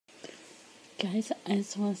Guys, I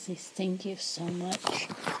just want to say thank you so much.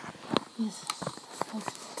 Yes,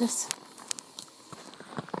 this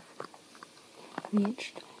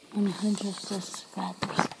reached 100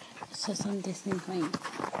 subscribers. So some Disney Queen,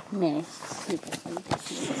 many people from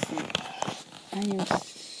Disney. I am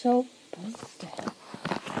so blessed to have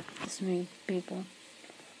this many people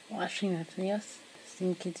watching my videos.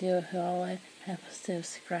 Thank you to who all have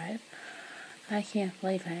subscribed. I can't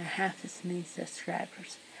believe I have this many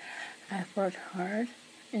subscribers. I've worked hard,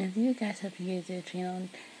 and if you guys have a YouTube channel,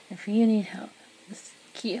 if you need help, just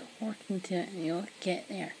keep working to it and you'll get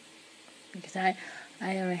there. Because I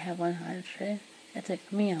already have 100. It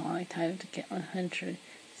took me a long time to get 100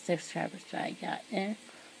 subscribers, but I got there.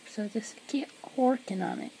 So just keep working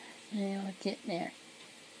on it and you'll get there.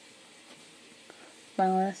 But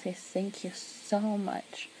I want to say thank you so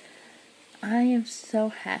much. I am so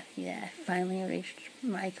happy that I finally reached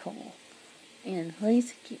my goal. And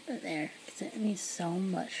please keep it there, because it means so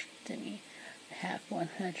much to me to have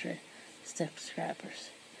 100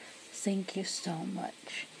 subscribers. Thank you so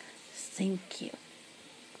much. Thank you.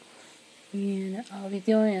 And I'll be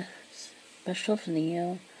doing a special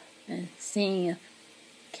video and seeing if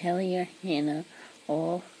Kelly or Hannah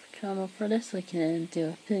will come up for this weekend and do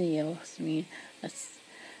a video with me. That's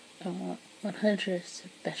 100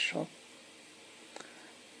 special.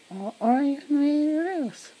 Or even maybe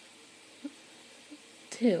Rose.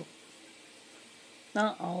 Too.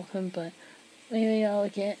 Not all of them, but maybe I'll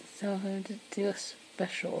get some of them to do a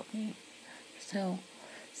special with me. So,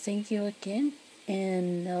 thank you again,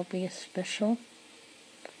 and there'll be a special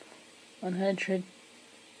 100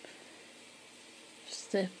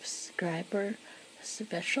 subscriber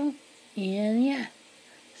special, and yeah.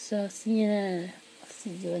 So, see you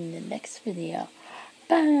in the next video.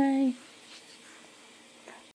 Bye!